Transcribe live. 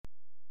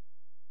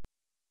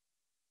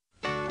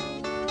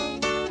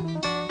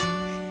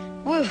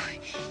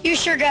You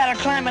sure gotta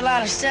climb a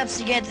lot of steps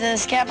to get to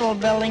this Capitol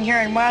building here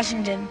in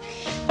Washington.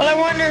 Well, I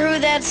wonder who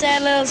that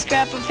sad little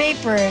scrap of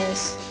paper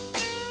is.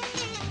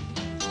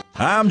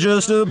 I'm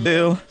just a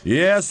bill,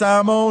 yes,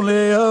 I'm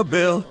only a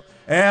bill,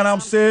 and I'm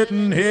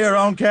sitting here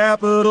on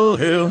Capitol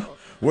Hill.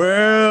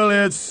 Well,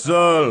 it's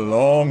a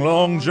long,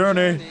 long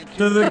journey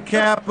to the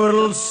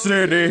capital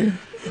city.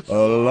 A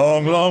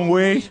long, long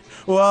wait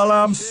while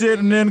I'm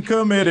sitting in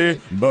committee,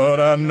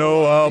 but I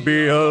know I'll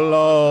be a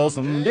law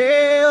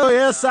someday. Oh,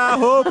 yes, I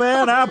hope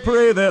and I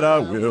pray that I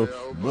will,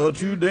 but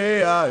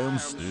today I am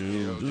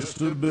still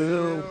just a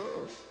bill.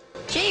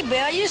 Gee,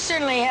 Bill, you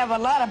certainly have a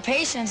lot of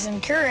patience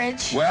and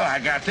courage. Well, I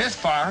got this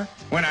far.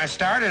 When I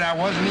started, I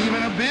wasn't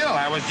even a bill.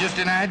 I was just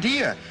an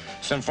idea.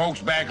 Some folks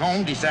back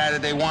home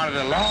decided they wanted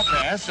a law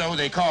passed, so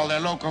they called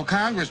their local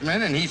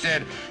congressman, and he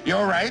said,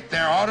 "You're right,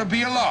 there ought to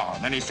be a law."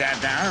 Then he sat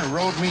down and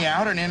wrote me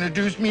out and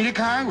introduced me to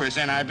Congress,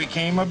 and I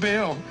became a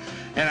bill.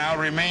 And I'll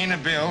remain a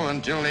bill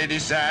until they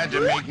decide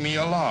to make me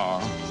a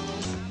law.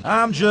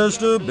 I'm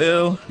just a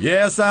bill,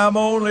 yes, I'm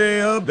only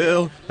a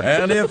bill,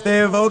 and if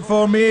they vote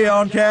for me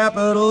on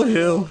Capitol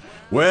Hill,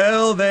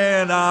 well,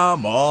 then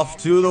I'm off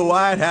to the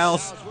White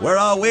House, where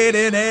I'll wait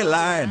in a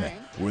line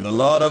with a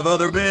lot of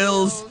other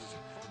bills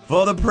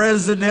for the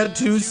president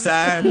to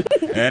sign.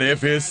 And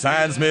if he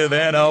signs me,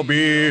 then I'll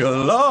be a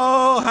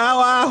law. How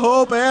I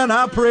hope and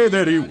I pray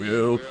that he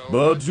will,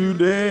 but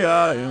today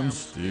I am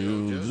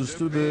still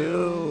just a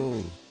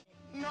bill.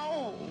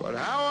 No, but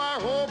how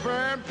I hope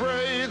and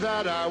pray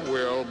that I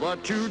will,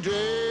 but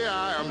today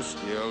I am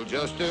still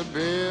just a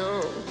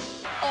bill.